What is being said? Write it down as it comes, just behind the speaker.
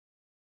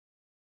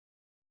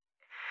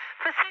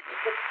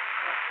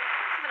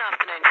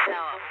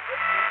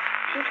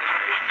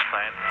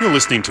You're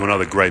listening to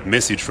another great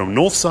message from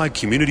Northside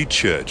Community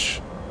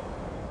Church.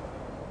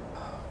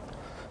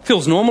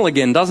 Feels normal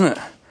again, doesn't it?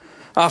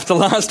 After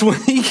last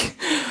week.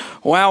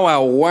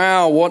 Wow.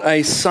 What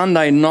a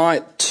Sunday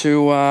night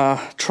to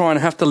try and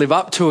have to live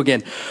up to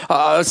again.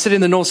 I said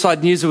in the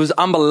Northside News, it was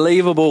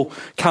unbelievable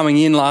coming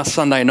in last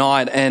Sunday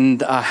night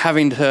and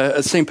having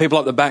to see people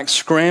up the back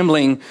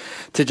scrambling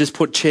to just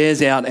put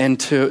chairs out and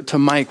to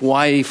make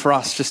way for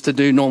us just to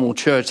do normal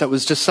church. That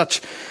was just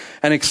such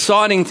an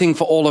exciting thing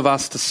for all of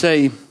us to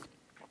see.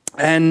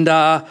 And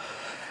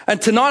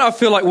tonight I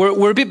feel like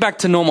we're a bit back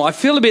to normal. I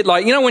feel a bit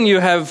like, you know, when you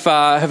have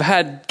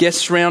had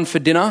guests round for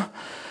dinner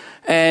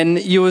and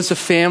you as a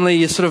family,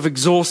 you're sort of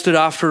exhausted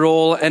after it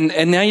all,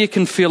 and now you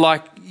can feel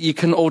like you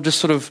can all just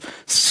sort of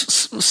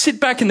sit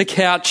back in the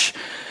couch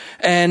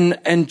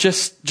and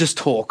just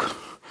talk.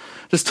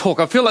 Just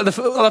talk. I feel like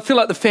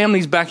the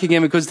family's back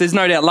again, because there's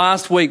no doubt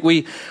last week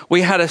we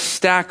had a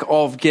stack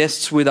of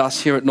guests with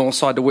us here at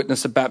Northside to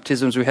witness the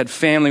baptisms. We had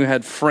family, we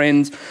had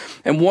friends,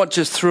 and what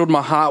just thrilled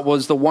my heart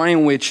was the way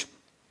in which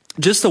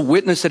just the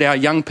witness that our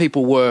young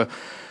people were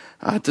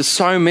to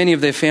so many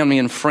of their family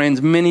and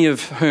friends, many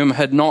of whom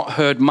had not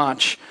heard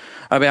much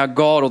about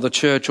God or the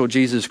church or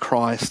Jesus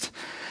Christ.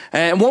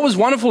 And what was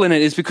wonderful in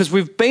it is because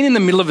we've been in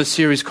the middle of a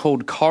series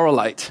called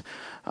Correlate,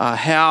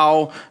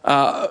 how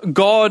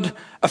God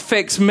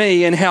affects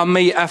me and how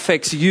me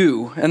affects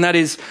you. And that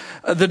is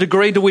the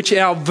degree to which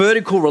our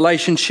vertical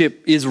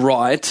relationship is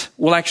right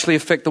will actually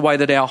affect the way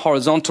that our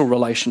horizontal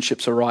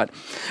relationships are right.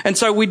 And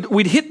so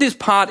we'd hit this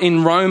part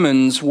in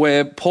Romans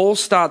where Paul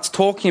starts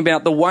talking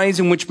about the ways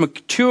in which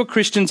mature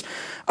Christians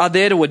are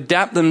there to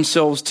adapt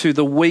themselves to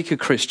the weaker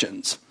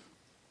Christians,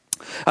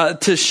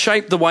 to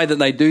shape the way that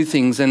they do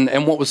things.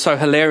 And what was so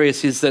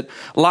hilarious is that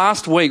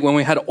last week when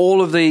we had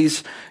all of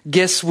these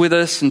guests with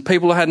us and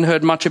people who hadn't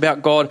heard much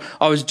about God,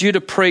 I was due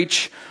to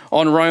preach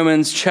on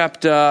Romans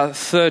chapter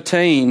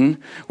 13,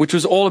 which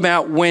was all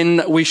about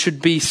when we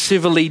should be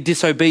civilly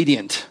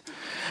disobedient.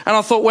 And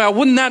I thought, wow,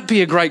 wouldn't that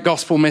be a great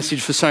gospel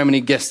message for so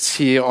many guests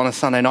here on a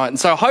Sunday night? And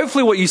so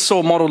hopefully what you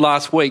saw modeled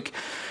last week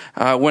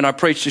when I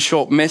preached a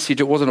short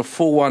message, it wasn't a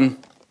full one,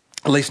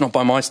 at least not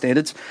by my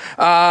standards.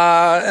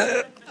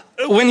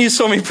 When you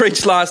saw me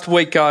preach last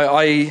week,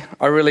 I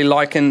really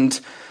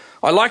likened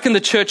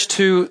the church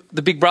to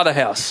the Big Brother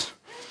house.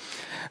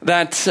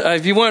 That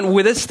if you weren't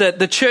with us, that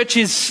the church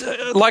is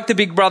like the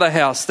Big Brother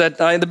house. That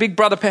in the Big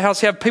Brother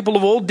house, you have people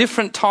of all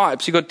different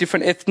types. You've got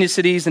different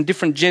ethnicities and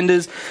different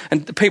genders,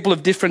 and people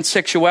of different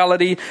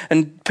sexuality,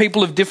 and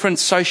people of different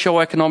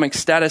socioeconomic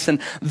status. And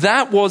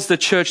that was the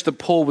church that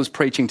Paul was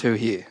preaching to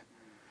here.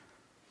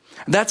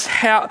 That's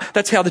how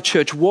the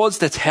church was.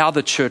 That's how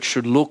the church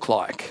should look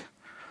like.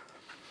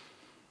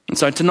 And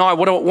so tonight,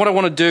 what I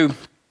want to do,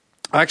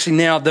 actually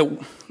now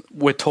that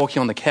we're talking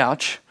on the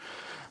couch,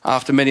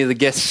 after many of the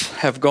guests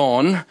have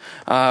gone,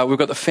 we've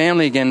got the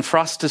family again, for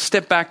us to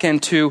step back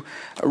and to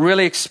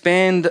really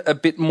expand a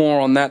bit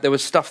more on that. There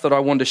was stuff that I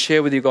wanted to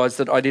share with you guys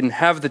that I didn't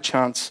have the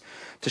chance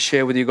to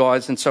share with you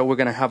guys, and so we're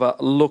going to have a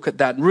look at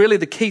that. Really,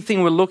 the key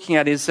thing we're looking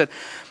at is that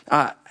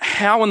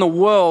how in the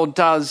world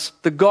does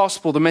the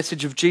gospel, the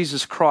message of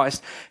Jesus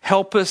Christ,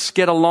 help us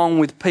get along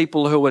with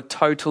people who are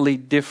totally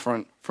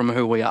different from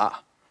who we are?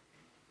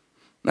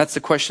 That's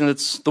the question that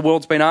the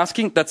world's been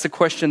asking. That's the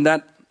question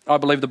that I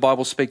believe the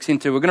Bible speaks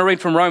into. We're going to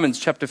read from Romans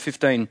chapter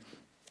 15,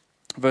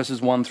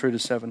 verses 1 through to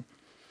 7.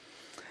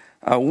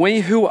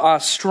 We who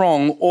are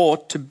strong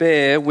ought to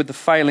bear with the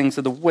failings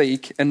of the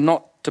weak and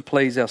not to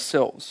please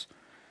ourselves.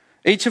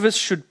 Each of us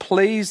should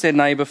please their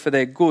neighbour for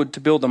their good,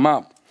 to build them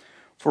up.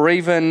 For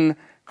even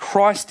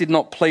Christ did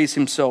not please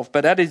himself,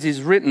 but as it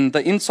is written,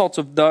 the insults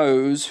of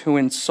those who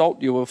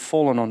insult you have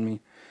fallen on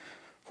me.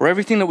 For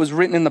everything that was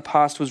written in the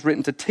past was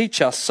written to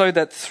teach us, so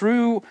that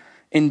through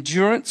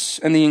endurance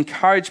and the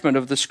encouragement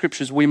of the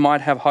scriptures we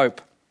might have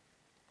hope.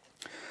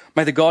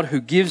 May the God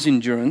who gives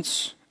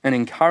endurance and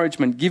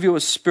encouragement give you a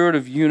spirit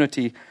of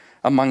unity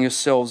among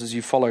yourselves as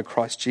you follow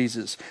Christ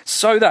Jesus,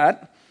 so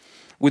that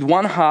with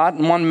one heart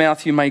and one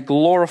mouth you may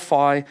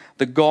glorify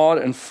the God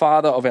and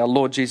Father of our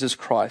Lord Jesus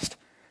Christ.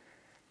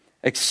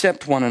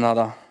 Accept one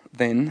another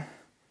then,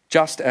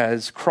 just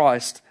as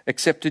Christ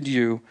accepted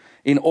you,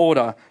 in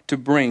order to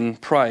bring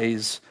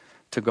praise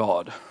to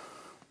God.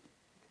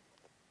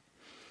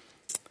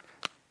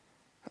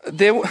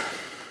 There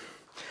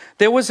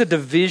was a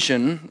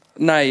division,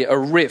 nay, a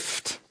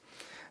rift,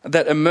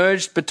 that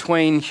emerged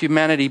between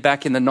humanity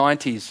back in the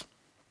 90s.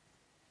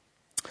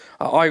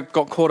 I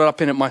got caught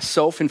up in it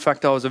myself. In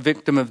fact, I was a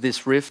victim of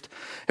this rift.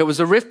 It was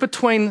a rift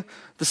between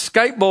the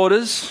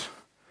skateboarders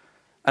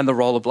and the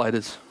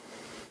rollerbladers.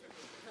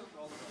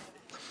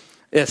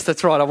 Yes,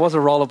 that's right. I was a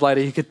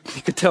rollerblader. You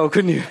could tell,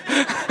 couldn't you?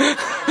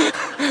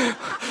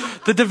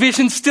 The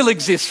division still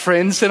exists,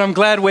 friends, and I'm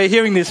glad we're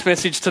hearing this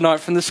message tonight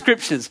from the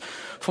scriptures.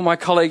 For my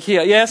colleague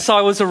here, yes, I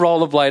was a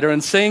rollerblader,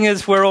 and seeing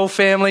as we're all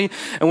family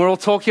and we're all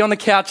talking on the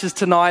couches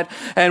tonight,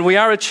 and we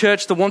are a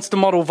church that wants to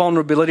model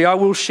vulnerability, I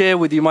will share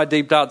with you my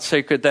deep dark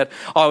secret that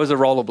I was a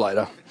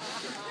rollerblader.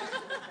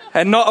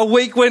 And not a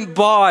week went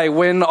by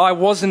when I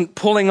wasn't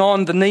pulling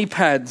on the knee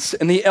pads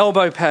and the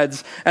elbow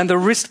pads and the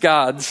wrist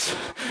guards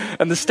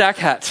and the stack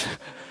hat,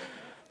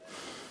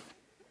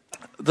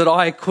 that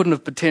I couldn't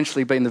have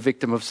potentially been the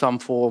victim of some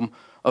form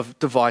of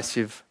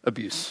divisive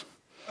abuse.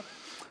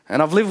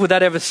 And I've lived with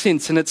that ever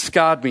since, and it's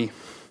scarred me.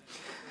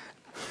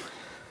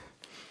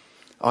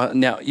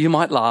 Now, you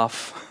might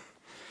laugh.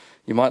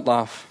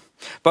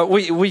 But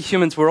we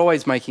humans, we're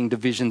always making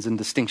divisions and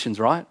distinctions,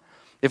 right?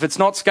 If it's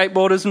not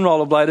skateboarders and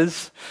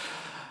rollerbladers,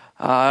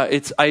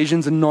 it's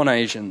Asians and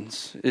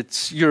non-Asians.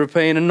 It's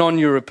European and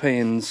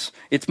non-Europeans.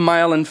 It's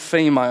male and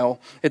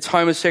female. It's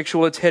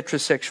homosexual, it's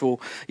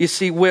heterosexual. You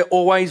see, we're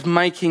always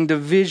making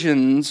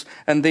divisions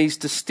and these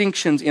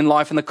distinctions in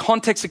life. And the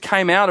context that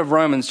came out of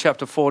Romans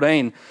chapter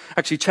 14,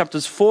 actually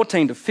chapters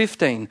 14 to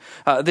 15,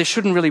 there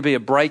shouldn't really be a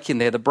break in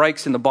there. The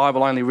breaks in the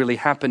Bible only really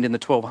happened in the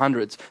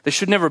 1200s. There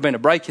should never have been a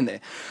break in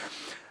there.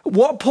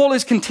 What Paul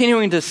is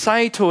continuing to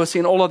say to us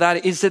in all of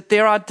that is that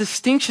there are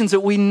distinctions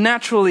that we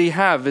naturally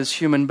have as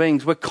human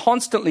beings. We're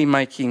constantly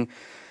making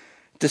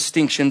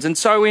distinctions. And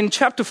so in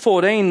chapter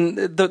 14,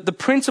 the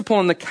principle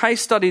and the case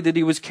study that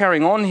he was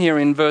carrying on here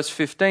in verse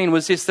 15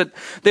 was this, that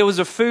there was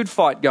a food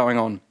fight going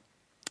on.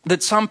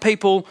 That some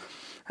people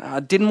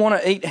didn't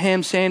want to eat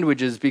ham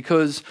sandwiches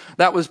because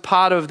that was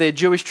part of their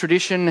Jewish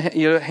tradition.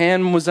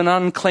 Ham was an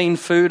unclean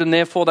food, and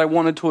therefore they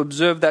wanted to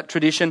observe that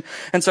tradition.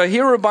 And so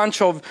here are a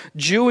bunch of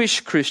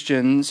Jewish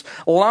Christians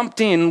lumped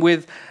in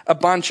with a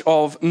bunch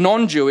of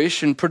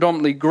non-Jewish and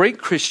predominantly Greek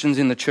Christians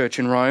in the church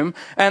in Rome.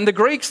 And the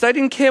Greeks, they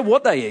didn't care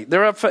what they eat.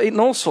 They're up for eating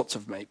all sorts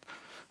of meat.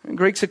 And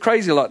Greeks are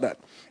crazy like that.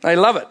 They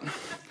love it.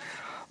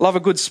 Love a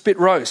good spit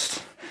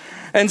roast.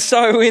 And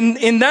so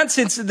in that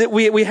sense, that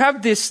we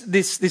have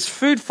this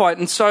food fight.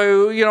 And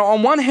so,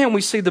 on one hand,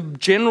 we see the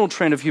general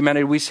trend of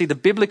humanity. We see the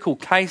biblical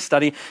case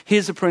study.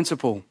 Here's the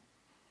principle.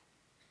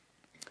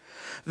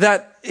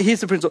 The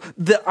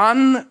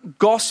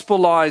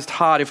ungospelized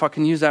heart, if I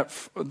can use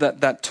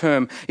that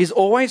term, is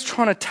always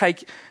trying to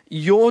take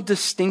your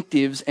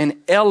distinctives and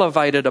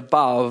elevate it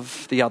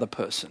above the other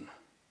person.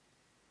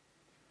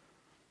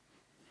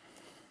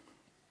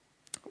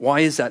 Why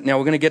is that? Now,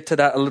 we're going to get to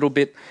that a little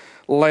bit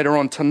later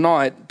on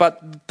tonight.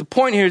 But the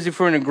point here is, if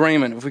we're in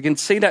agreement, if we can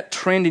see that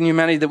trend in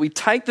humanity, that we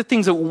take the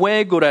things that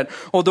we're good at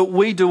or that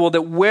we do or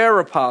that we're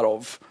a part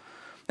of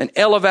and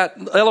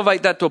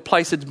elevate that to a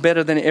place that's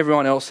better than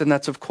everyone else, and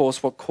that's, of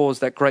course, what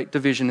caused that great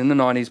division in the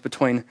 90s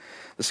between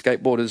the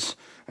skateboarders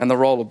and the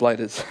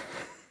rollerbladers.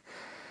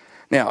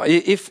 Now,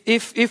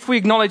 if we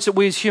acknowledge that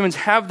we as humans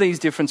have these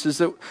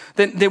differences,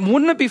 then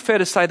wouldn't it be fair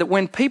to say that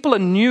when people are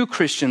new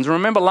Christians,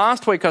 remember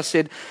last week I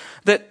said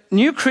that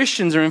new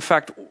Christians are in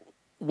fact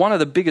one of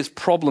the biggest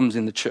problems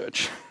in the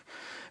church,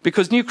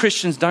 because new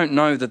Christians don't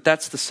know that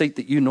that's the seat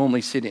that you normally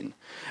sit in.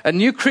 And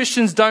new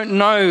Christians don't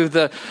know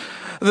the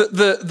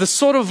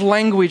sort of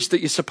language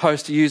that you're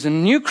supposed to use.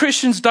 And new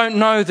Christians don't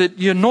know that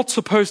you're not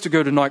supposed to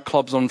go to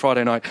nightclubs on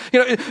Friday night.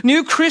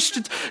 New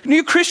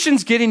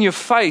Christians get in your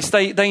face.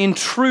 They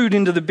intrude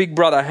into the big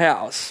brother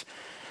house.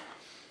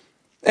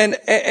 And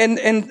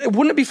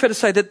wouldn't it be fair to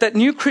say that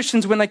new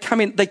Christians, when they come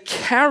in, they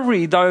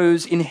carry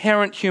those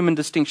inherent human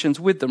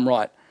distinctions with them,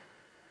 right?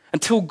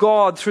 Until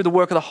God, through the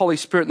work of the Holy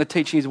Spirit and the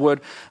teaching of His Word,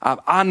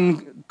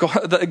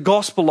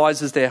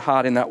 gospelizes their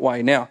heart in that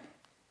way. Now,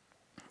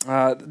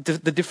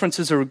 the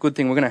differences are a good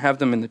thing. We're going to have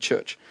them in the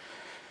church.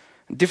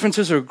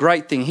 Differences are a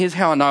great thing. Here's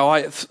how I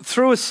know.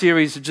 Through a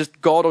series of just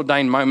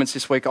God-ordained moments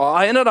this week,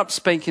 I ended up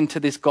speaking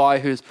to this guy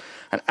who's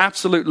an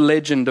absolute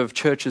legend of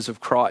Churches of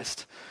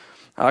Christ.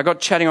 I got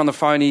chatting on the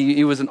phone.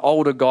 He was an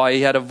older guy.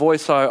 He had a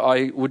voice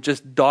I would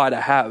just die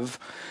to have.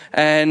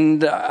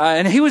 And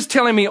he was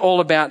telling me all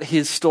about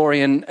his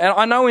story. And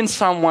I know in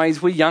some ways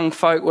we young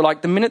folk, we're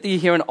like, the minute that you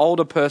hear an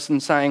older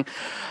person saying,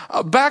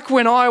 back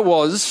when I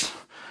was,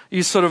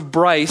 you sort of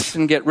brace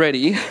and get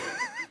ready.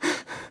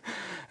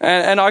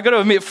 and I got to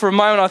admit, for a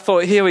moment I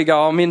thought, here we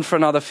go, I'm in for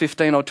another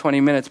 15 or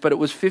 20 minutes. But it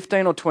was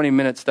 15 or 20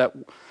 minutes that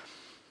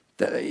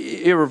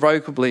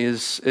irrevocably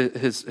has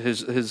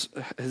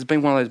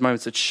been one of those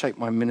moments that shaped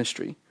my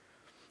ministry.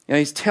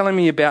 He's telling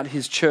me about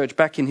his church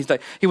back in his day.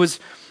 He was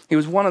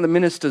one of the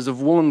ministers of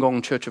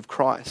Wollongong Church of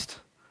Christ.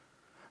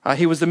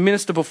 He was the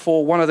minister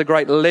before one of the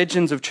great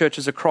legends of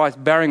Churches of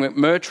Christ, Barry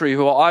McMurtry,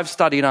 who I've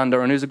studied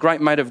under and who's a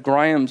great mate of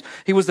Graham's.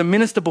 He was the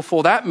minister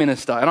before that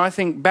minister, and I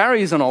think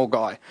Barry's an old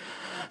guy.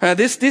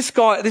 This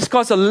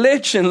guy's a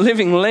legend,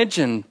 living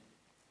legend.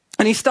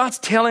 And he starts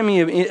telling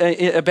me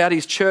about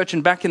his church,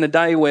 and back in the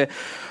day where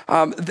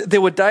there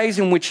were days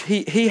in which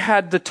he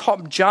had the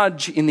top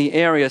judge in the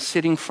area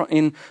sitting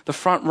in the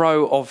front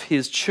row of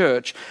his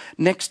church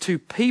next to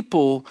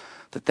people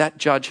that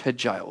judge had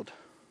jailed.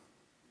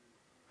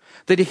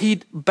 That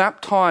he'd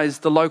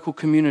baptized the local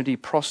community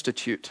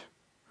prostitute.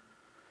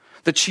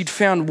 That she'd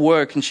found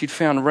work and she'd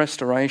found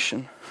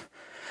restoration.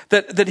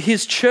 That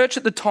his church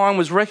at the time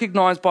was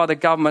recognized by the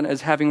government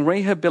as having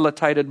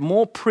rehabilitated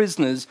more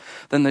prisoners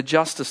than the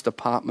Justice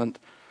Department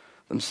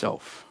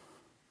themselves.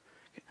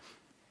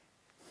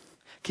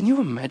 Can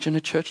you imagine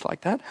a church like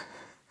that?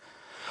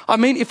 I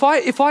mean, if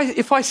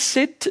I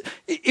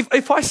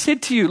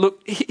said to you,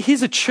 look,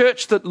 here's a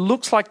church that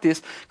looks like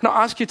this, can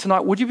I ask you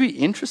tonight, would you be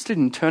interested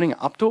in turning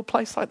up to a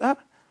place like that?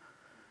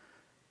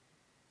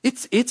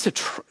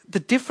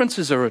 The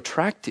differences are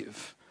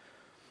attractive.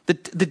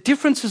 The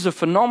differences are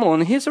phenomenal,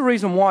 and here's the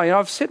reason why.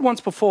 I've said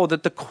once before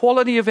that the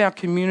quality of our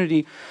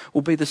community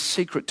will be the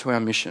secret to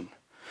our mission.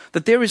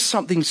 That there is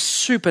something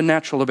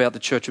supernatural about the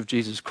Church of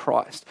Jesus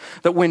Christ.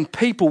 That when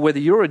people, whether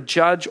you're a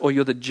judge or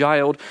you're the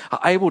jailed, are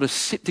able to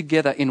sit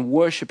together in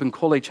worship and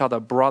call each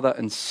other brother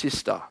and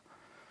sister.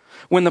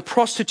 When the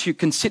prostitute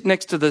can sit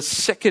next to the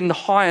second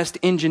highest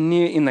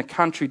engineer in the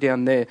country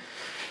down there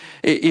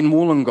in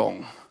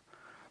Wollongong.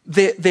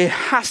 There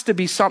has to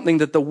be something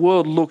that the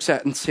world looks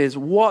at and says,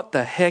 what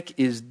the heck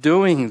is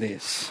doing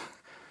this?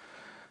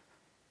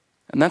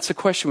 And that's the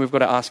question we've got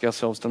to ask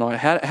ourselves tonight.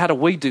 How do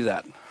we do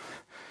that?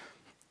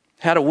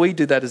 How do we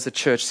do that as a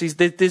church? See,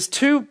 there's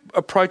two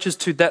approaches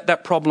to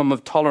that problem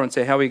of tolerance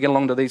there, how we get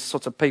along to these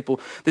sorts of people.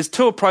 There's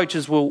two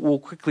approaches we'll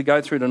quickly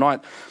go through tonight.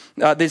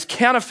 There's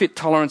counterfeit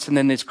tolerance and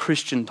then there's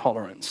Christian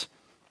tolerance.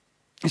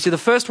 You see, the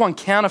first one,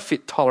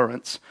 counterfeit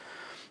tolerance,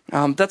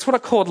 that's what I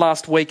called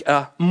last week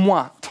a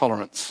moi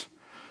tolerance.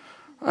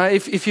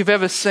 If you've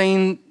ever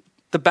seen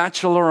The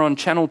Bachelor on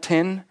Channel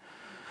 10,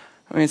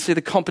 I mean, see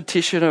the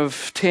competition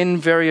of 10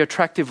 very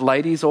attractive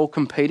ladies all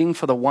competing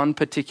for the one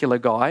particular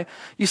guy.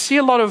 You see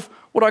a lot of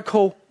what I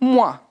call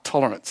moi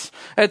tolerance.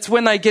 It's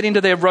when they get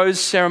into their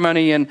rose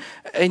ceremony and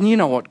you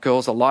know what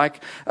girls are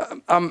like.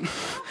 No,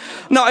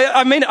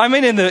 I mean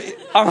in the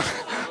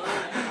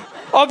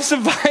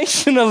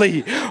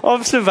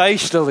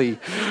observationally.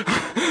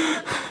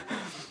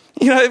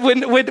 You know,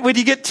 when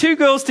you get two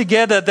girls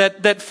together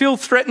that feel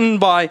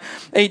threatened by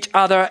each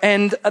other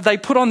and they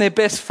put on their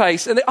best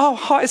face and oh,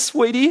 hi,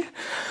 sweetie.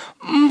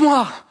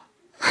 Mwah.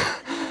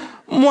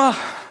 Mwah.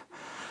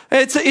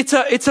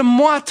 It's a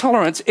moi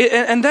tolerance.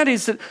 And that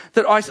is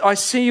that I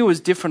see you as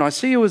different. I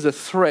see you as a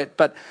threat,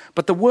 but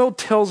the world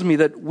tells me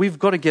that we've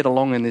got to get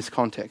along in this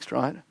context,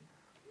 right?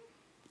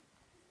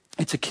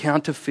 It's a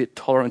counterfeit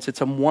tolerance. It's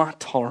a moi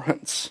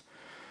tolerance.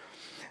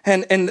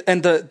 And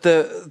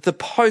the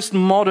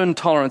postmodern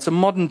tolerance, a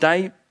modern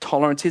day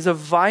tolerance, is a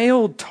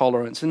veiled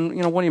tolerance. And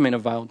you know, what do you mean a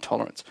veiled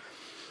tolerance?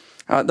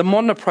 The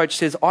modern approach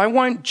says, I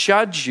won't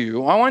judge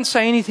you. I won't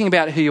say anything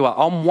about who you are.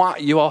 I'll moi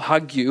you, I'll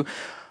hug you,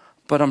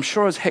 but I'm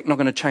sure as heck not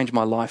going to change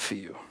my life for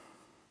you.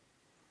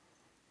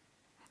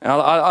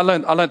 I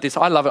learned this.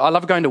 I love it. I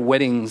love going to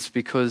weddings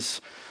because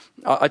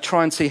I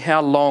try and see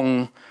how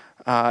long.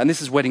 And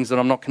this is weddings that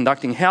I'm not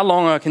conducting, how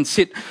long I can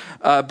sit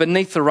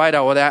beneath the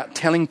radar without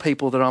telling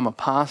people that I'm a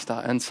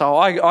pastor. And so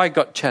I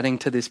got chatting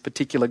to this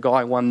particular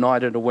guy one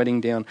night at a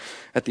wedding down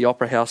at the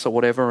Opera House or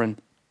whatever.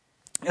 And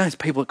you know, those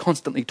people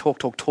constantly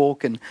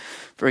talk and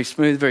very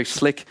smooth, very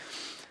slick.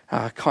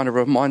 Kind of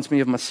reminds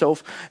me of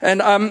myself.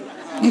 And and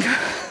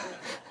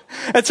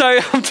so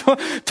I'm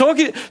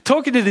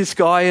talking to this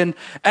guy and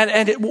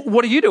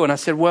what do you do? And I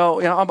said,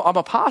 well, you know, I'm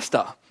a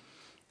pastor.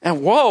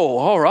 And whoa,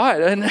 all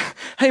right. And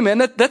hey, man,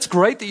 that's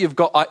great that you've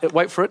got,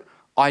 wait for it,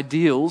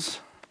 ideals.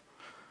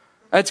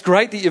 It's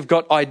great that you've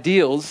got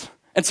ideals.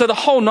 And so the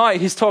whole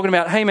night he's talking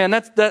about, hey, man,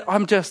 that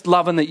I'm just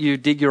loving that you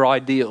dig your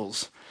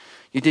ideals.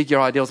 You dig your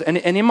ideals. And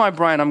in my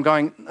brain, I'm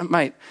going,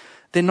 mate,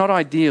 they're not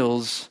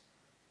ideals.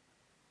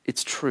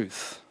 It's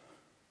truth.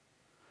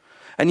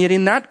 And yet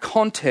in that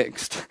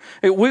context,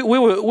 we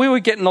were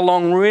getting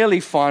along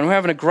really fine. We're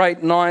having a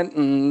great night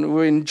and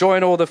we're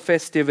enjoying all the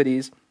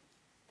festivities.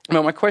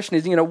 Now, my question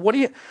is, you know, what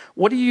do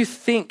you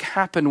think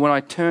happened when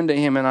I turned to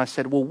him and I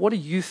said, well, what do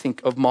you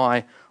think of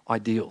my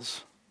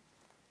ideals?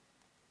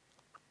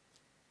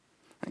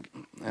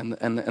 And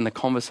the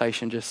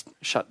conversation just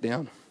shut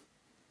down.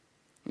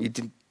 He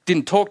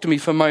didn't talk to me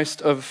for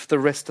most of the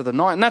rest of the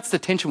night. And that's the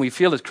tension we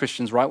feel as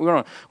Christians, right? We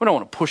don't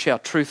want to push our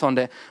truth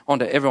onto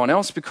everyone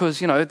else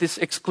because, you know, this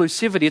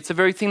exclusivity, it's the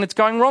very thing that's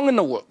going wrong in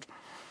the world.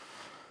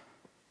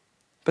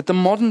 But the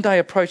modern day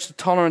approach to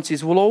tolerance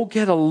is we'll all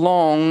get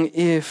along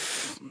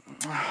if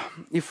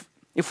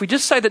we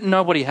just say that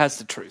nobody has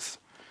the truth.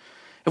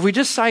 If we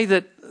just say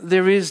that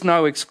there is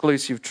no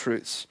exclusive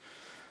truths.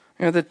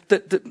 You know,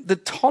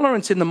 the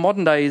tolerance in the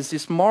modern day is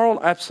this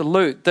moral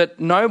absolute that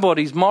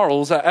nobody's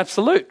morals are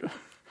absolute.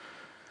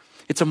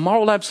 It's a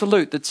moral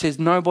absolute that says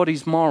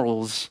nobody's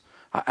morals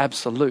are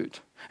absolute.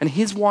 And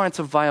here's why it's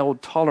a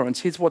veiled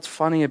tolerance. Here's what's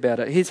funny about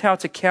it. Here's how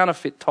it's a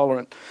counterfeit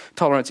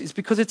tolerance. It's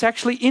because it's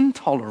actually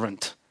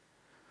intolerant.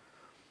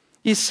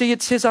 You see,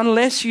 it says,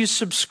 unless you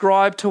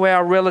subscribe to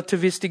our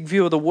relativistic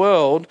view of the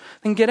world,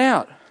 then get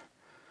out.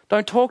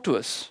 Don't talk to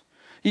us.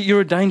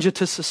 You're a danger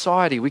to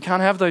society. We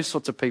can't have those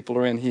sorts of people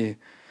around here.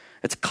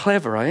 It's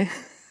clever, eh?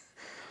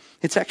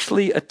 It's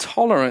actually a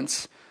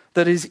tolerance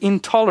that is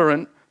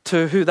intolerant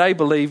to who they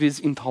believe is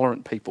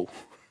intolerant people.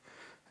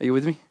 Are you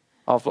with me?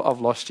 I've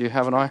lost you,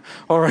 haven't I?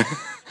 All right.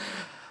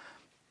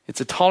 It's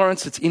a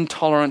tolerance that's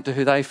intolerant to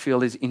who they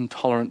feel is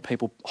intolerant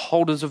people,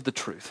 holders of the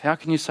truth. How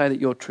can you say that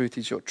your truth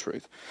is your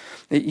truth?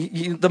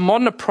 The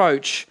modern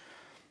approach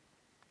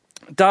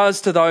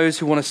does to those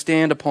who want to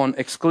stand upon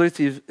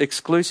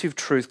exclusive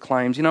truth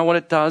claims, you know what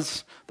it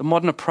does? The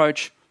modern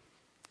approach,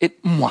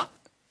 it mois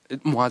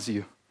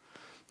you.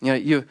 You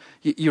know,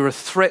 you're a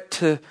threat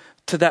to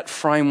that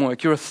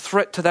framework. You're a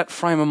threat to that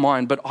frame of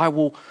mind, but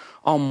I'll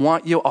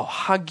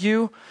hug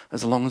you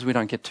as long as we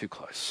don't get too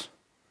close.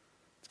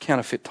 It's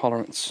counterfeit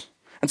tolerance.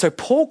 And so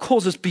Paul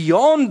calls us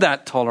beyond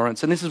that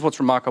tolerance, and this is what's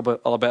remarkable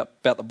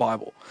about the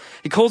Bible.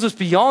 He calls us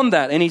beyond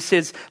that, and he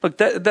says, look,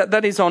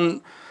 that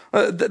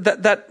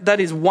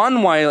is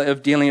one way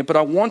of dealing it, but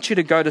I want you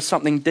to go to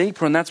something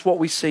deeper, and that's what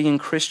we see in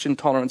Christian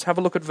tolerance. Have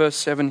a look at verse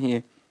 7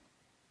 here.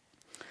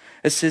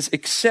 It says,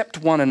 accept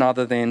one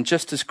another then,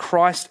 just as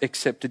Christ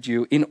accepted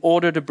you, in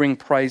order to bring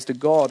praise to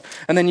God.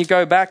 And then you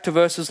go back to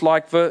verses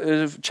like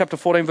chapter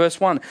 14, verse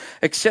 1.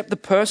 Accept the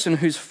person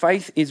whose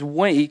faith is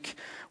weak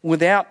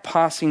without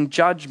passing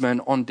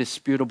judgment on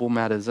disputable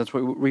matters. That's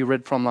what we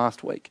read from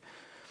last week.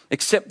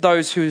 Accept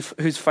those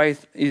whose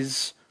faith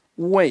is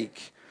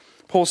weak.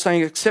 Paul's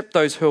saying, accept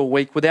those who are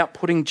weak without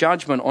putting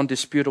judgment on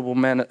disputable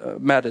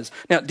matters.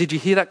 Now, did you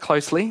hear that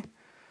closely?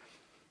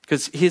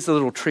 Because here's the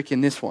little trick in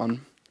this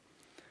one.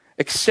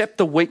 Accept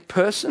the weak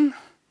person.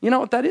 You know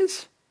what that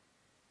is?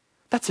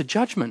 That's a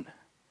judgment.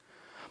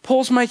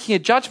 Paul's making a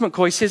judgment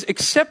call. He says,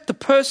 accept the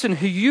person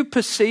who you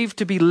perceive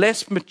to be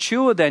less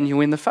mature than you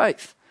in the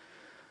faith.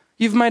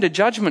 You've made a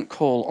judgment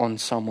call on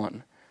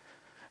someone.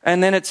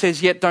 And then it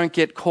says, yet don't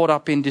get caught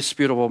up in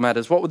disputable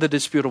matters. What were the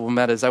disputable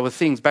matters? They were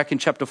things back in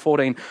chapter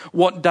 14,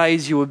 what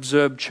days you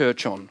observed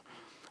church on,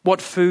 what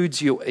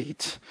foods you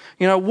eat.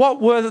 You know, what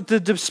were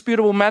the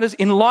disputable matters?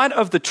 In light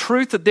of the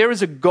truth that there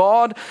is a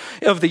God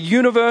of the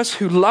universe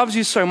who loves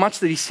you so much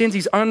that he sends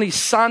his only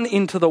son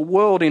into the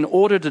world in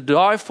order to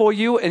die for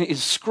you and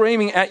is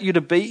screaming at you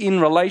to be in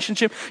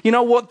relationship. You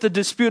know what the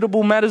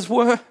disputable matters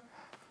were?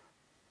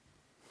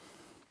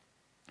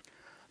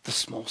 The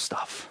small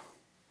stuff.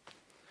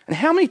 And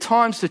how many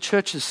times do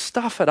churches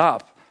stuff it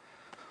up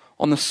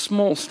on the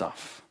small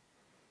stuff?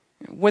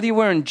 Whether you're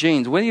wearing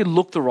jeans, whether you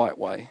look the right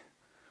way,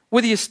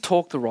 whether you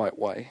talk the right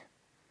way.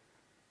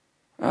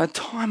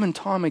 Time and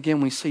time again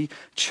we see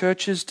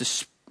churches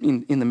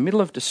in the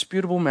middle of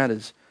disputable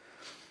matters.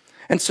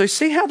 And so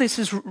see how this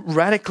is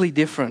radically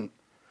different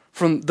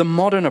from the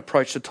modern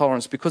approach to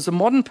tolerance, because the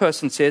modern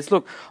person says,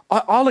 look,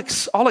 I'll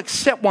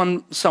accept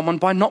someone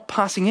by not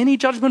passing any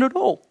judgment at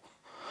all.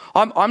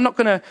 I'm not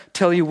going to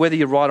tell you whether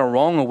you're right or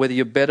wrong or whether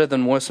you're better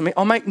than worse than me.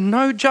 I'll make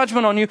no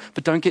judgment on you,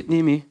 but don't get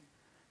near me.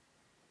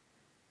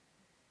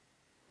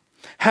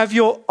 Have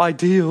your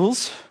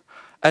ideals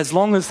as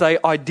long as they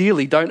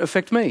ideally don't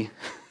affect me.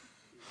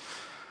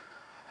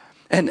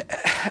 And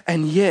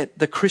yet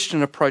the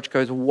Christian approach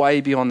goes way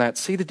beyond that.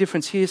 See the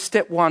difference here?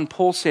 Step one,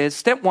 Paul says,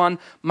 step one,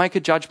 make a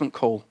judgment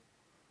call.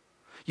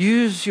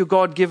 Use your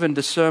God-given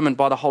discernment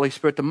by the Holy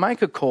Spirit to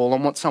make a call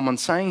on what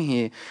someone's saying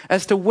here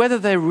as to whether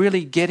they're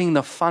really getting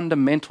the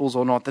fundamentals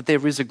or not, that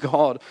there is a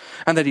God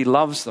and that he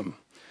loves them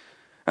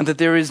and that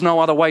there is no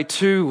other way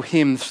to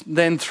him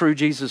than through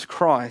Jesus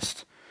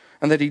Christ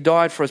and that he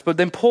died for us. But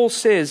then Paul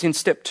says in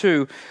step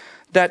two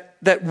that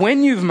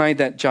when you've made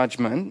that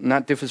judgment, and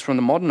that differs from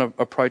the modern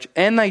approach,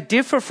 and they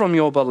differ from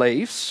your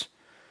beliefs,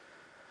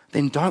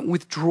 then don't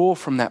withdraw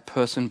from that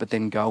person, but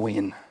then go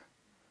in.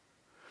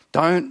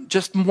 Don't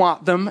just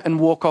mark them and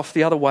walk off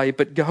the other way,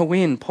 but go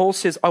in. Paul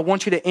says, I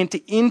want you to enter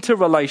into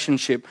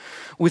relationship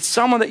with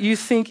someone that you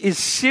think is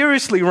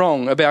seriously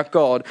wrong about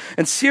God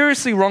and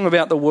seriously wrong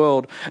about the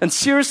world and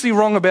seriously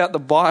wrong about the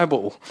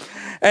Bible.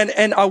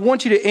 And I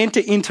want you to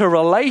enter into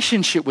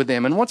relationship with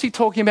them. And what's he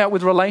talking about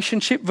with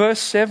relationship? Verse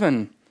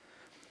 7,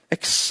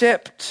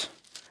 accept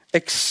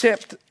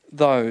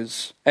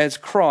those as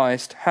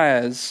Christ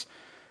has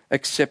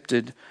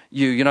accepted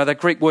you. You know, that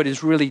Greek word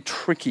is really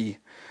tricky.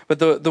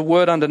 But the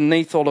word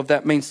underneath all of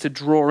that means to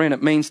draw in.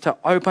 It means to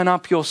open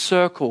up your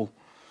circle.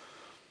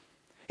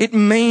 It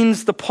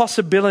means the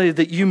possibility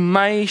that you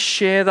may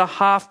share the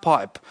half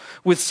pipe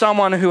with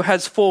someone who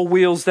has four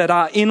wheels that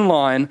are in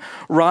line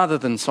rather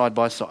than side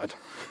by side.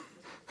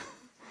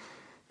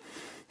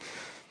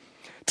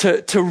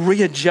 To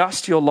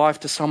readjust your life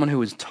to someone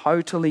who is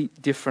totally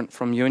different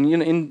from you.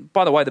 And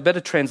by the way, the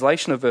better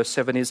translation of verse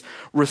 7 is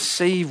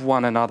receive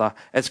one another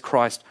as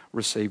Christ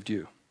received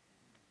you.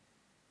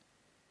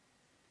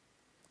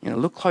 You know,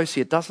 look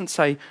closely. It doesn't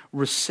say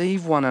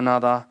receive one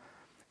another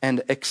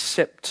and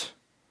accept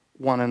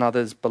one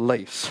another's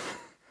beliefs.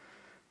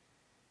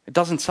 It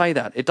doesn't say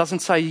that. It doesn't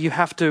say you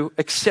have to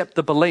accept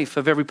the belief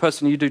of every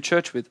person you do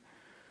church with.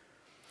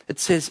 It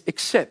says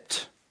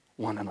accept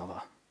one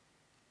another.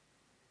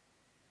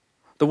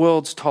 The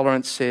world's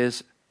tolerance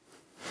says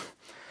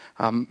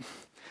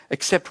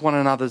accept one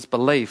another's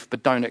belief,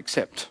 but don't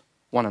accept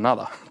one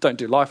another. Don't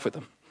do life with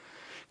them.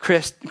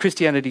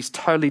 Christianity is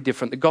totally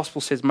different. The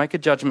gospel says make a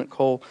judgment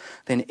call,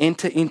 then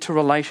enter into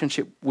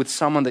relationship with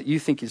someone that you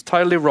think is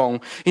totally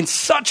wrong in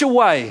such a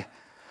way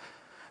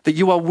that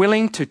you are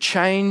willing to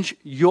change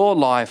your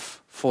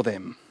life for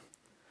them.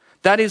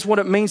 That is what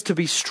it means to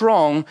be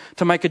strong,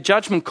 to make a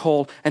judgment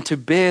call, and to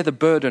bear the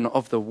burden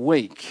of the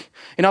weak.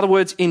 In other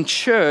words, in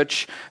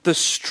church, the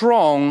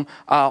strong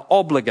are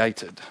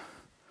obligated.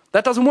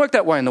 That doesn't work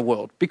that way in the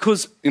world,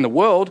 because in the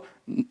world,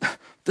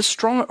 the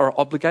strong are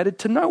obligated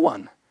to no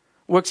one.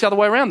 It works the other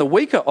way around. The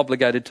weak are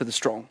obligated to the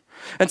strong.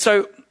 And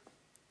so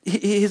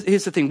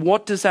here's the thing.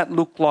 What does that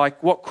look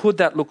like? What could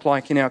that look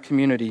like in our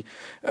community?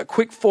 A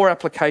quick 4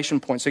 application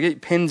points. So get your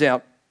pens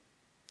out.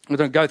 We're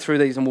going to go through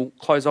these and we'll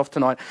close off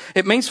tonight.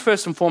 It means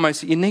first and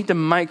foremost that you need to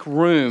make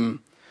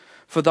room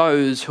for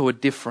those who are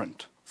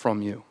different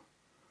from you.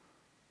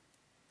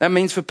 That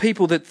means for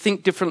people that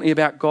think differently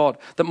about God,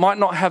 that might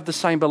not have the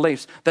same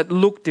beliefs, that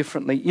look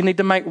differently. You need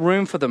to make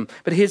room for them.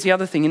 But here's the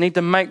other thing. You need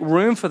to make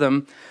room for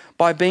them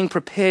by being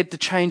prepared to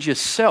change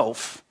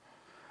yourself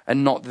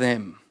and not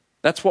them.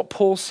 That's what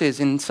Paul says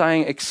in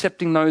saying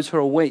accepting those who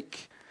are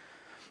weak.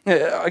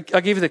 I'll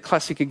give you the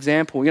classic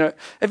example.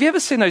 Have you ever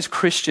seen those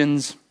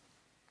Christians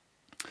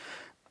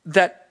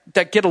that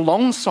get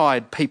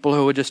alongside people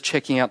who are just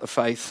checking out the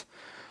faith?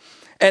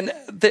 And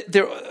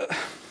they're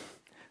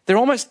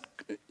almost,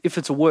 if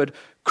it's a word,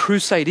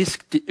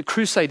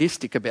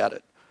 crusadistic about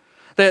it.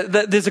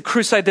 There's a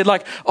crusade. They're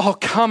like, oh,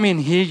 come in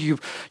here,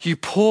 you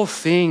poor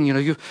thing.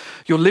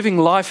 You're living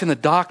life in the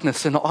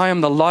darkness, and I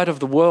am the light of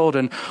the world,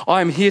 and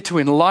I am here to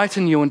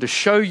enlighten you and to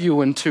show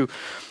you and to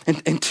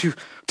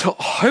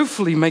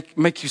hopefully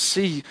make you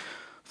see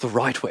the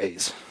right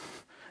ways.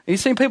 Have you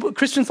seen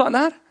Christians like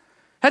that?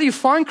 How do you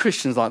find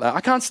Christians like that? I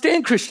can't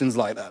stand Christians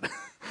like that.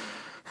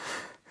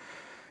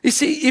 You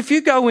see, if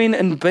you go in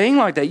and being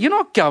like that, you're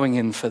not going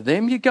in for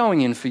them, you're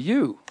going in for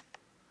you.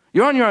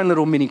 You're on your own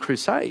little mini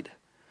crusade.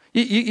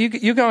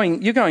 You're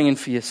going in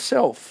for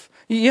yourself.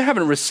 You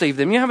haven't received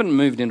them. You haven't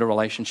moved into a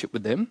relationship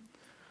with them.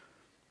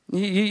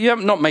 You're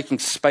not making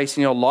space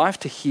in your life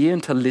to hear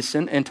and to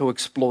listen and to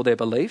explore their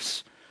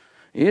beliefs.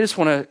 You just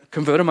want to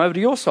convert them over to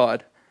your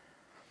side.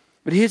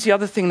 But here's the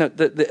other thing, that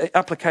the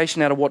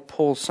application out of what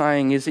Paul's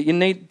saying is that you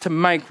need to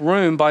make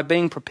room by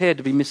being prepared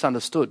to be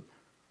misunderstood.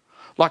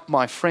 Like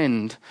my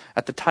friend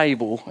at the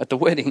table at the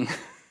wedding.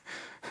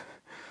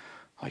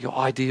 Oh, your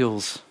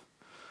ideals.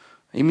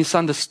 He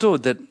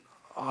misunderstood that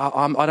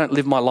I don't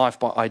live my life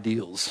by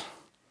ideals.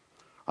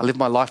 I live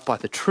my life by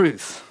the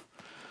truth.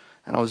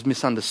 And I was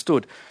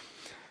misunderstood.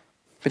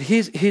 But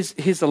here's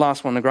the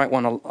last one, the great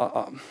one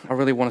I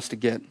really want us to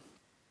get.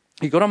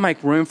 You've got to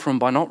make room for them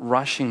by not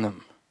rushing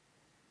them.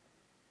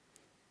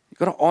 You've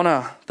got to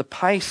honour the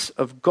pace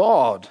of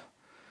God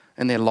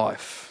in their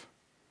life.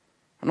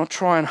 And not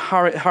try and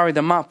hurry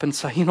them up and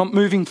say, you're not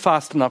moving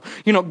fast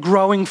enough. You're not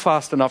growing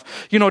fast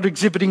enough. You're not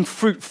exhibiting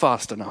fruit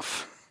fast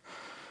enough.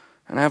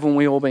 And haven't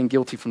we all been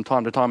guilty from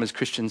time to time as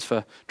Christians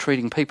for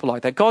treating people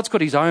like that? God's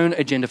got his own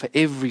agenda for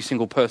every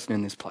single person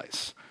in this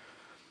place.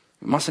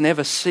 We mustn't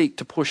ever seek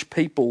to push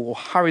people or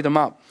hurry them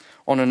up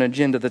on an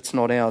agenda that's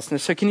not ours.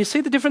 So can you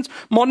see the difference?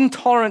 Modern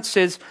tolerance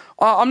says,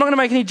 I'm not going to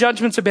make any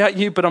judgments about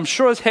you, but I'm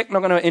sure as heck not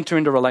going to enter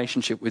into a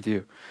relationship with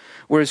you.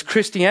 Whereas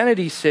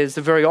Christianity says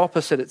the very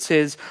opposite. It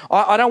says,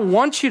 I don't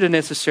want you to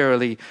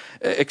necessarily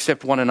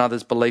accept one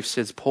another's beliefs,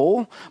 says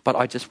Paul, but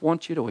I just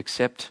want you to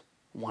accept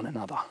one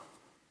another.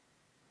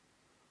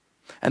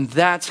 And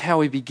that's how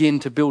we begin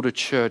to build a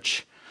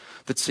church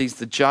that sees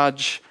the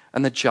judge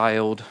and the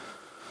jailed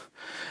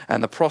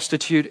and the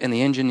prostitute and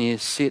the engineer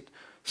sit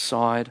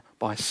side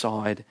by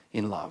side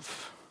in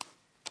love.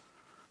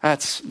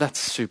 That's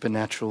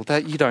supernatural.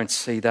 That you don't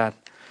see that.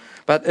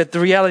 But the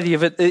reality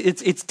of it,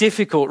 it's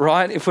difficult,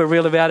 right? If we're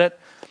real about it,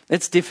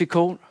 it's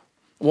difficult.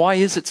 Why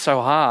is it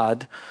so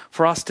hard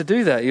for us to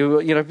do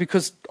that?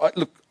 Because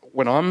look,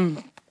 when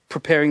I'm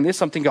preparing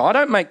this, I'm thinking I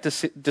don't make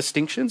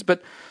distinctions,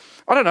 but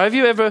I don't know. Have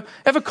you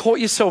ever caught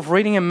yourself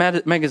reading a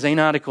magazine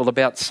article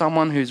about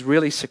someone who's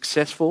really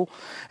successful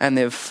and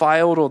they've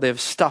failed or they've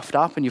stuffed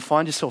up, and you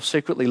find yourself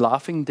secretly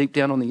laughing deep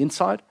down on the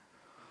inside?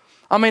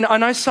 I mean, I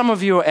know some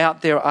of you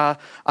out there are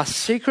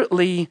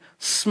secretly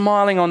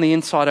smiling on the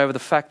inside over the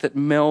fact that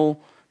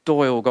Mel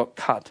Doyle got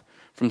cut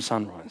from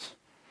Sunrise.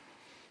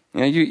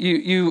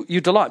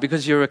 You delight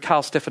because you're a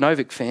Carl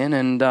Stefanovic fan,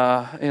 and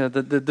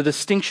the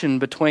distinction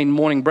between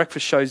morning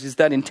breakfast shows is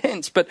that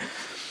intense. But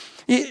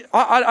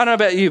I don't know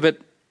about you, but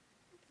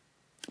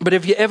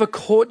have you ever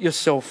caught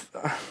yourself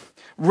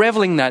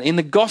reveling that in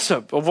the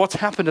gossip of what's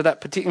happened to that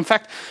particular? In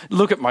fact,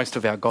 look at most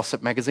of our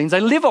gossip magazines; they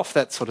live off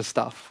that sort of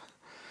stuff.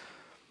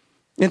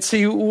 And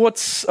see,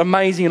 what's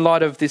amazing in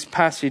light of this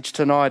passage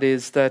tonight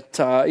is that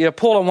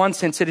Paul in one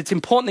sense said it's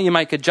important that you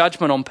make a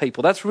judgment on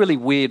people. That's really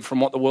weird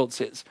from what the world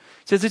says.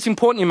 He says it's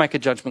important you make a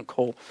judgment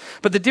call.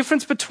 But the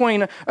difference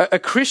between a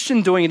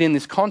Christian doing it in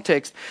this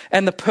context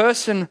and the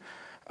person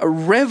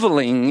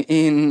reveling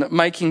in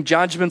making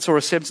judgments or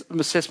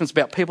assessments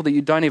about people that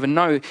you don't even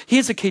know,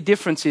 here's the key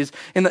difference is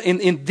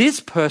in this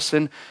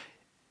person,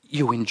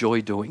 you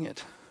enjoy doing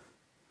it.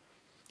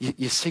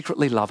 You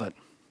secretly love it.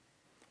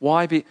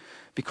 Why?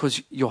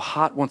 Because your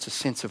heart wants a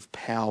sense of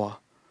power.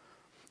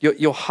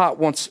 Your heart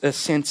wants a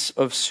sense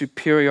of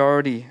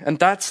superiority. And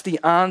that's the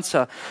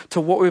answer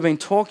to what we've been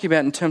talking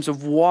about in terms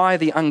of why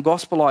the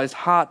ungospelized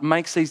heart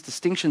makes these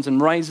distinctions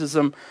and raises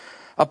them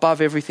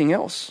above everything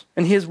else.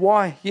 And here's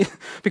why.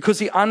 Because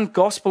the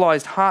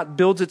ungospelized heart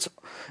builds its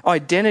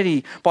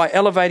identity by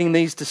elevating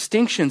these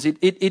distinctions.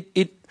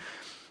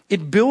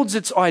 It builds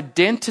its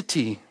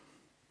identity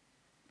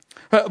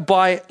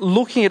by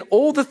looking at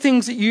all the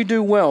things that you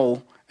do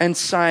well and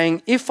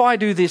saying, if I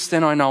do this,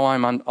 then I know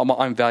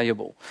I'm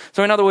valuable.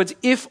 So in other words,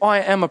 if I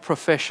am a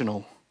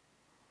professional,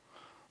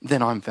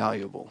 then I'm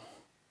valuable.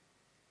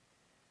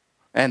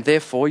 And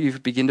therefore, you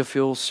begin to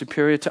feel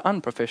superior to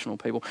unprofessional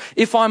people.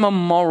 If I'm a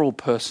moral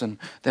person,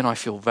 then I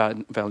feel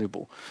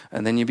valuable.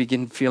 And then you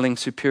begin feeling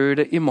superior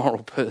to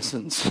immoral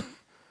persons.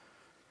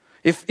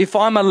 If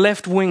I'm a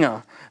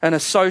left-winger and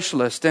a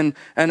socialist and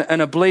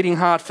a bleeding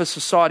heart for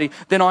society,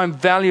 then I'm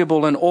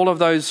valuable, and all of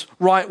those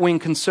right-wing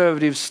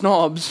conservative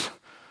snobs.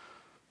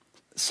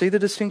 See the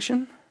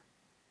distinction?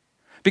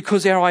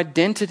 Because our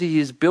identity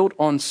is built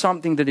on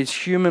something that is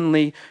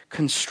humanly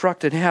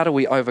constructed. How do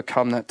we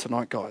overcome that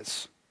tonight,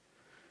 guys?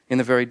 In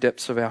the very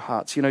depths of our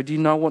hearts. Do you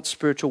know what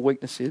spiritual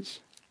weakness is?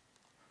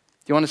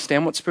 Do you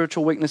understand what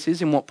spiritual weakness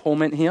is and what Paul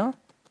meant here?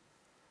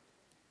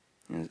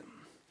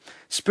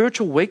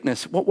 Spiritual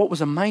weakness, what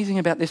was amazing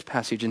about this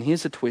passage, and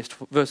here's the twist,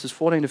 verses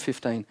 14 to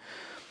 15.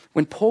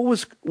 When Paul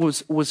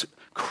was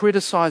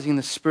criticizing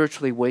the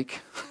spiritually weak,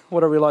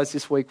 what I realized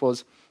this week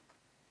was,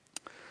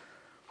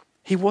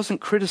 he wasn't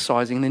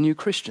criticizing the new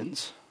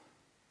Christians.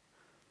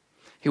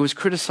 He was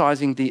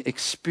criticizing the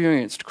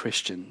experienced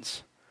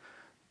Christians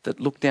that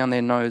looked down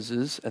their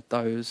noses at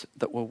those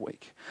that were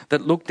weak,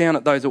 that looked down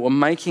at those that were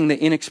making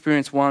the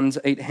inexperienced ones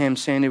eat ham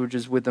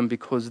sandwiches with them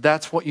because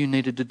that's what you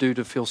needed to do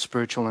to feel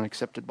spiritual and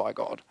accepted by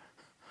God.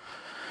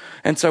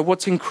 And so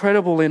what's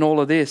incredible in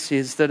all of this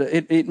is that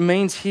it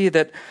means here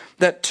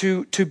that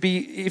to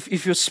be,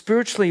 if you're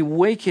spiritually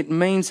weak, it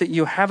means that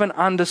you haven't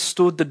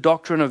understood the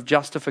doctrine of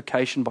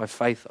justification by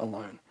faith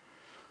alone.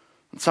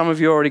 And some of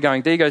you are already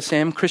going, there you go,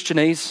 Sam,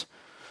 Christianese.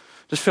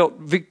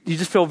 You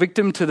just fell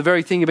victim to the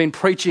very thing you've been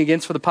preaching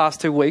against for the past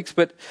 2 weeks.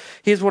 But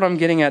here's what I'm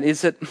getting at,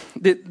 is that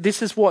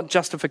this is what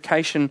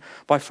justification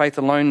by faith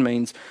alone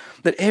means.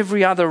 That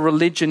every other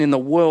religion in the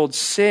world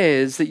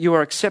says that you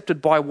are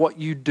accepted by what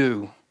you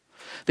do.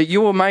 That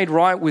you are made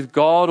right with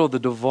God or the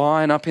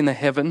divine up in the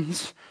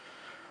heavens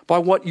by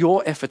what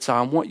your efforts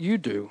are and what you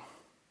do.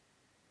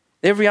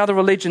 Every other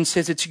religion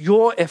says it's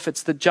your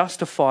efforts that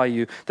justify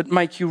you, that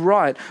make you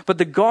right. But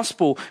the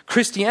gospel,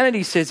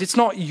 Christianity, says it's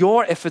not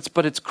your efforts,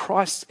 but it's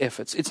Christ's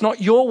efforts. It's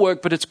not your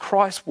work, but it's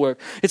Christ's work.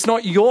 It's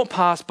not your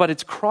past, but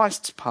it's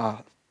Christ's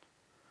past.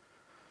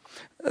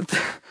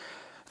 That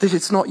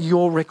it's not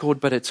your record,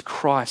 but it's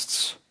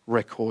Christ's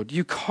record.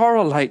 You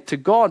correlate to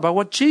God by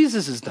what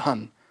Jesus has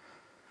done.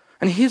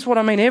 And here's what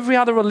I mean. Every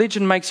other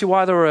religion makes you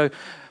either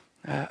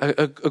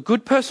a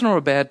good person or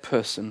a bad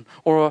person,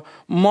 or a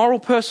moral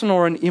person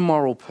or an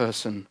immoral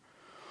person,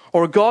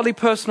 or a godly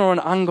person or an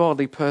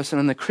ungodly person.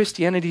 And the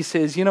Christianity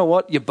says, you know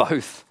what? You're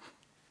both.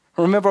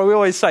 Remember, we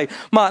always say,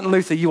 Martin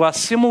Luther, you are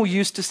simul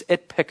justus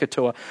et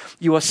peccator.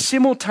 You are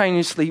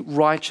simultaneously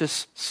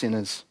righteous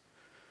sinners.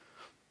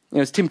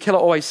 As Tim Keller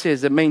always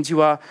says, it means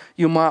you are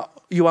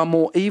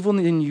more evil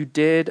than you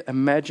dared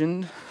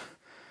imagine.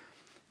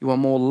 You are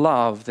more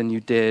loved than you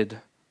dared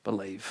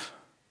believe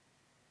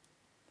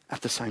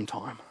at the same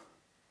time.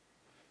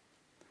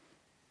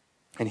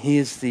 And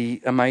here's the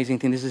amazing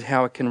thing. This is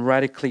how it can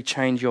radically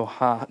change your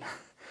heart.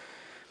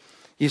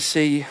 You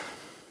see,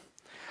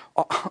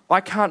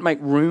 I can't make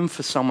room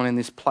for someone in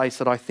this place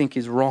that I think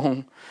is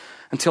wrong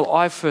until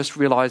I first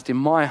realized in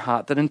my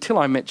heart that until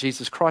I met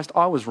Jesus Christ,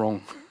 I was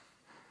wrong.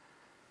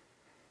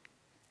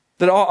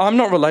 That I'm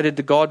not related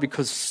to God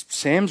because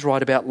Sam's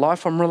right about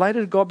life. I'm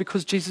related to God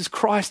because Jesus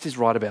Christ is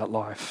right about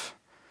life.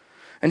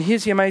 And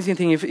here's the amazing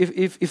thing.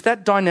 If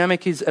that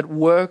dynamic is at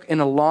work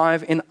and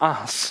alive in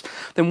us,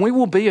 then we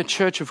will be a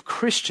church of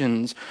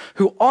Christians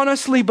who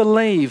honestly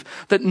believe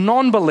that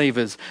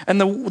non-believers and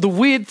the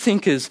weird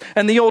thinkers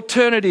and the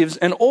alternatives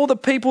and all the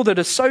people that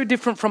are so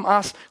different from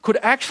us could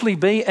actually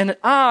be, and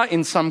are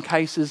in some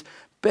cases,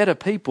 better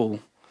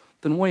people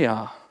than we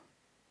are.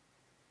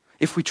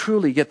 If we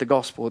truly get the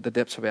gospel at the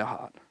depths of our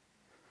heart.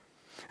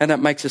 And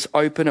that makes us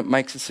open, it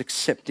makes us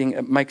accepting,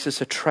 it makes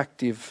us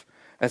attractive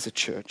as a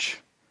church.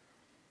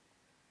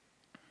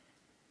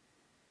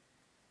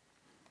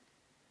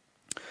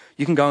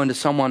 You can go into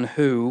someone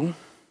who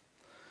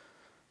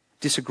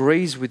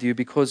disagrees with you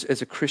because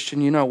as a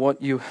Christian, you know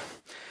what? You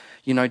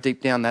know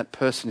deep down that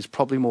person is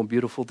probably more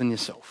beautiful than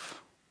yourself.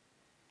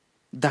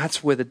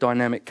 That's where the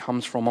dynamic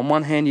comes from. On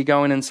one hand, you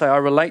go in and say, I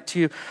relate to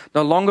you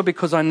no longer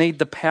because I need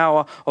the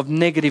power of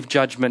negative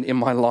judgment in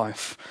my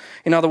life.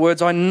 In other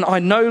words, I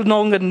no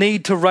longer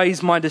need to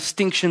raise my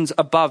distinctions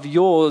above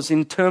yours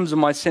in terms of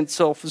my sense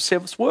of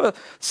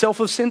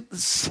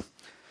self-worth.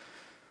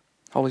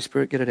 Holy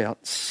Spirit, get it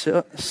out.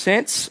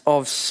 Sense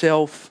of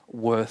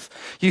self-worth.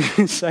 You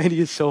can say to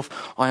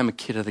yourself, I am a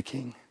kid of the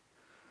King.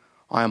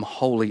 I am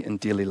holy and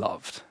dearly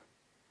loved.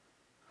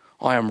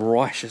 I am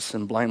righteous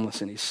and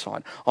blameless in his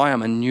sight. I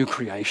am a new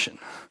creation.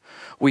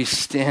 We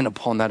stand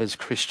upon that as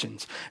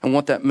Christians. And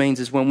what that means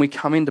is when we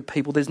come into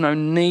people, there's no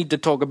need to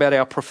talk about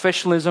our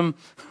professionalism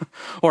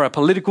or our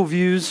political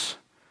views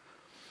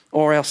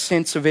or our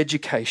sense of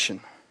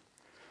education.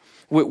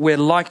 We're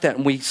like that,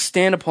 and we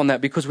stand upon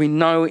that because we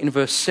know in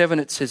verse 7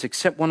 it says,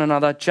 accept one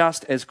another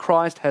just as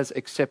Christ has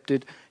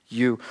accepted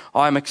you.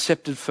 I am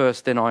accepted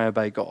first, then I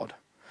obey God.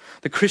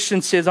 The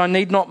Christian says, I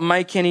need not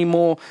make any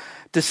more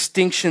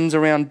distinctions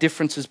around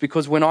differences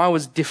because when I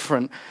was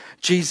different,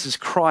 Jesus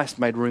Christ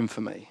made room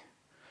for me.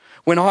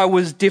 When I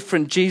was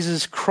different,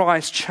 Jesus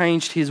Christ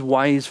changed his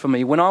ways for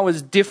me. When I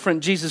was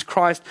different, Jesus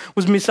Christ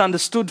was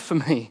misunderstood for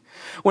me.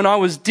 When I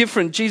was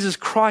different, Jesus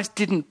Christ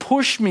didn't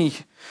push me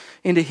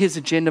into his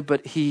agenda,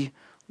 but he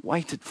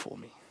waited for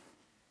me.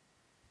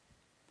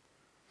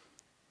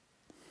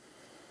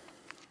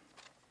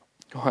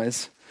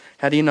 Guys,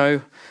 how do you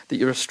know that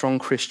you're a strong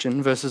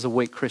Christian versus a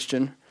weak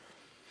Christian?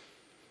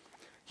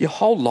 Your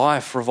whole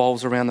life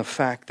revolves around the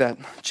fact that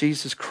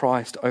Jesus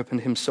Christ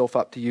opened himself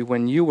up to you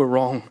when you were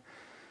wrong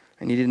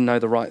and you didn't know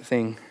the right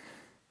thing.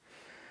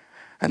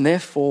 And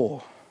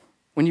therefore,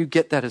 when you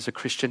get that as a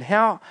Christian,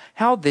 how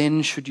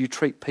then should you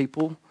treat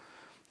people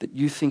that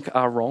you think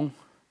are wrong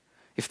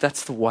if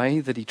that's the way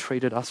that he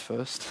treated us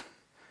first?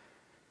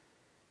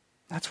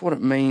 That's what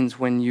it means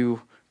when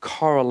you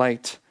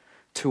correlate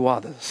to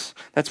others.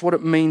 That's what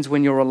it means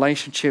when your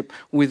relationship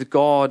with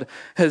God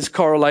has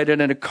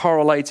correlated and it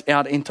correlates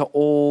out into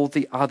all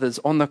the others.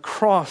 On the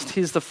cross,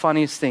 here's the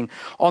funniest thing.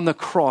 On the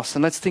cross,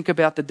 and let's think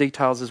about the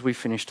details as we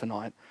finish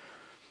tonight.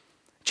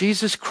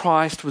 Jesus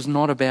Christ was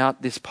not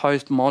about this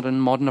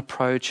modern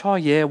approach. Oh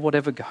yeah,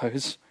 whatever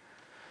goes.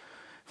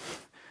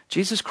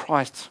 Jesus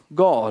Christ,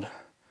 God,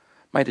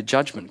 made a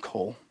judgment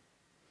call.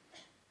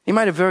 He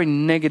made a very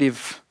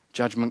negative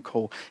judgment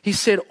call. He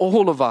said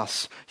all of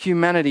us,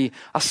 humanity,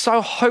 are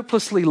so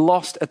hopelessly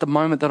lost at the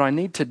moment that I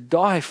need to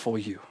die for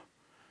you.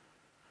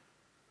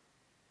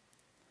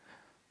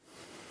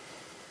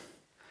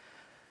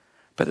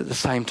 But at the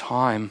same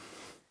time,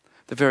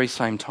 the very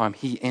same time,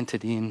 he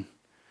entered in.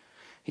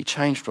 He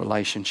changed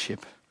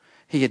relationship.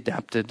 He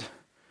adapted.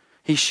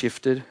 He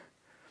shifted.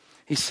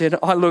 He said,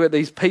 I look at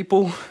these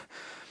people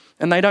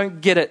and they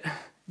don't get it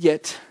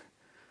yet,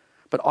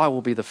 but I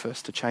will be the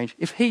first to change.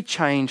 If he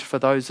changed for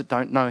those that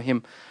don't know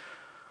him,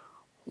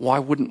 why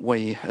wouldn't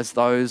we, as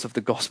those of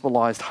the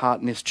gospelized heart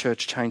in this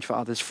church, change for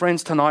others?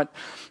 Friends, tonight,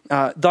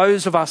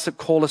 those of us that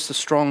call us the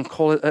strong,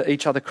 call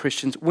each other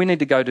Christians, we need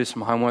to go do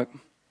some homework.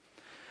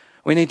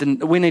 We need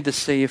to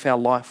see if our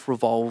life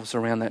revolves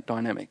around that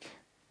dynamic.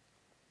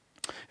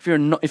 If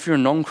you're a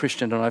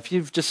non-Christian tonight, if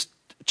you've just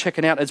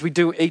checking out, as we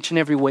do each and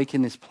every week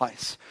in this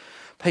place,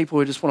 people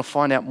who just want to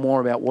find out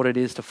more about what it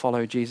is to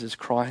follow Jesus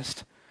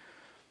Christ,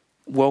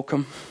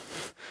 welcome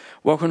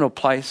to a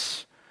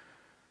place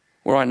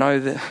where I know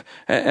that,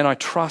 and I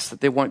trust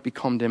that there won't be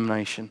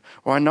condemnation.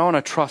 Where I know and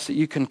I trust that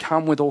you can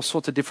come with all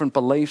sorts of different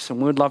beliefs,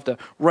 and we'd love to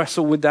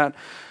wrestle with that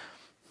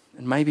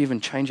and maybe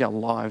even change our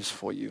lives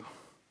for you.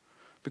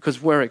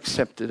 Because we're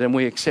accepted, and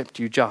we accept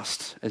you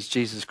just as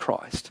Jesus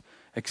Christ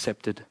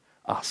accepted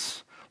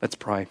us. Let's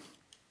pray.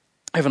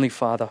 Heavenly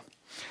Father,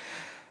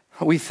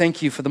 we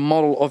thank you for the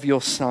model of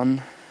your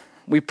Son.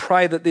 We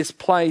pray that this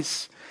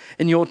place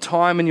in your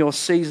time and your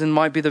season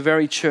might be the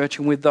very church,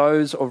 and with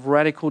those of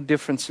radical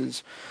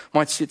differences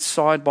might sit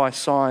side by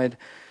side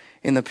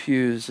in the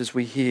pews as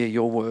we hear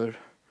your word.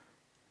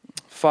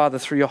 Father,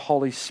 through your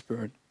Holy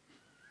Spirit,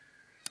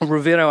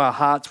 reveal our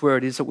hearts where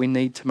it is that we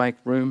need to make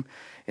room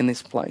in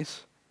this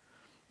place.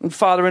 And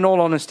Father, in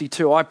all honesty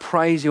too, I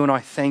praise you and I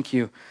thank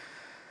you.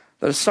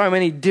 There are so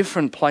many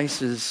different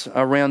places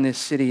around this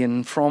city,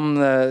 and from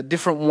the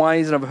different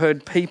ways that I've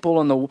heard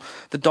people and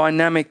the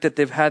dynamic that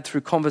they've had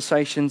through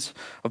conversations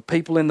of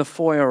people in the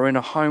foyer or in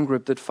a home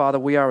group, that, Father,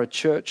 we are a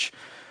church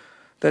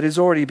that is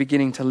already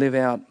beginning to live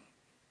out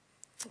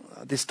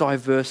this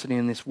diversity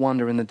and this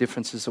wonder in the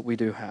differences that we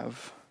do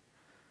have.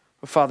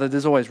 But Father,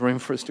 there's always room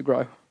for us to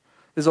grow.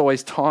 There's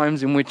always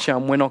times in which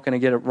we're not going to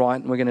get it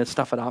right and we're going to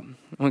stuff it up. And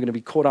we're going to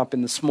be caught up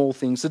in the small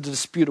things, the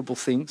disputable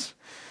things.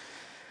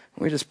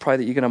 We just pray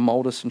that you're going to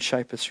mold us and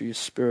shape us through your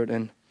Spirit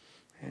and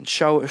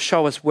show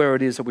us where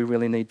it is that we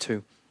really need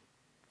to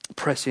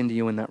press into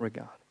you in that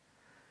regard.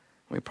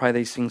 We pray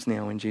these things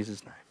now in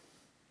Jesus' name.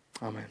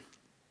 Amen.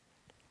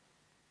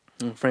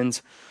 And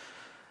friends,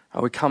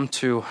 we come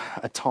to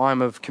a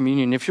time of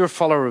communion. If you're a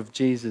follower of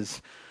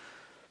Jesus,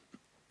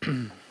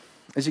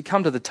 as you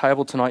come to the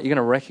table tonight, you're going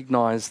to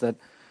recognize that,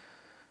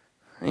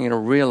 and you're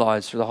going to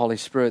realize through the Holy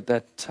Spirit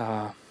that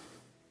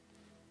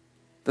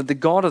the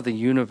God of the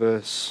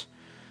universe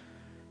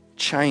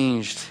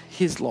changed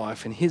his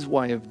life and his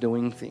way of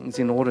doing things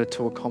in order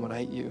to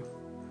accommodate you.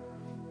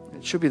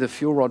 It should be the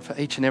fuel rod for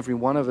each and every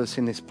one of us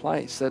in this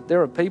place, that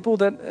there are people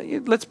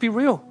that, let's be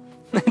real,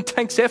 it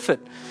takes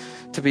effort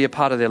to be a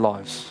part of their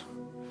lives.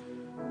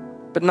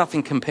 But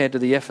nothing compared to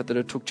the effort that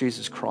it took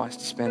Jesus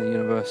Christ to span the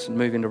universe and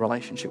move into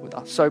relationship with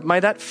us. So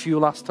may that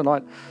fuel us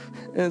tonight.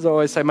 As I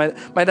always say, may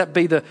that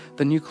be the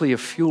nuclear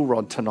fuel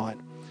rod tonight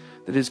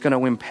that is going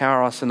to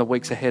empower us in the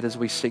weeks ahead as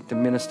we seek to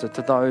minister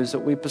to those that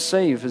we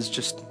perceive as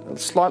just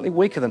slightly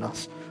weaker than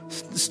us,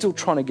 still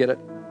trying to get it.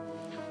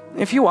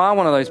 If you are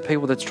one of those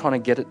people that's trying to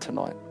get it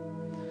tonight,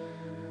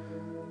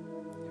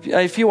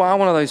 if you are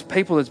one of those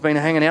people that's been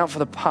hanging out for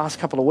the past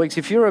couple of weeks,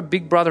 if you're a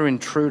big brother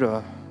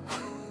intruder,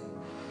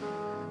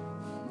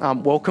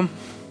 welcome.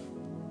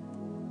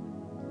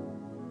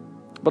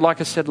 But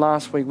like I said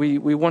last week,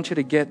 we want you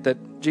to get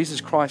that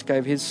Jesus Christ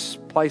gave his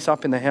place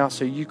up in the house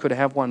so you could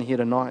have one here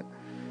tonight.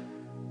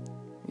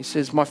 He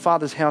says, my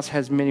Father's house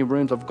has many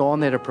rooms. I've gone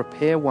there to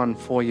prepare one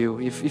for you.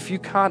 If you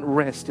can't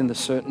rest in the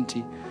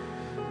certainty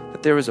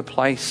that there is a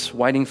place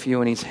waiting for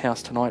you in his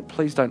house tonight,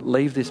 please don't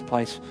leave this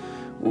place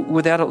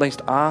without at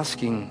least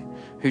asking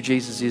who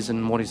Jesus is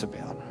and what he's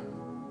about.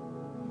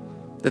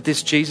 That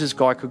this Jesus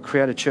guy could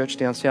create a church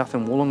down south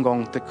in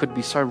Wollongong that could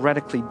be so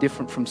radically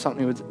different from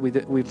something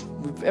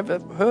we've ever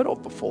heard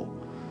of before.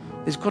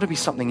 There's got to be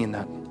something in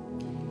that.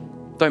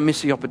 Don't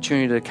miss the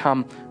opportunity to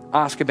come,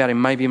 ask about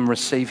him, maybe even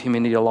receive him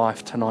into your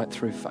life tonight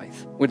through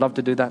faith. We'd love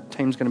to do that.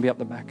 Team's going to be up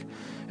the back.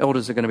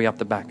 Elders are going to be up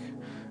the back.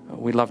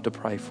 We'd love to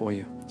pray for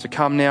you. So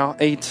come now,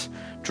 eat,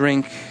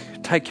 drink,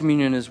 take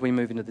communion as we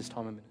move into this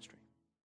time of ministry.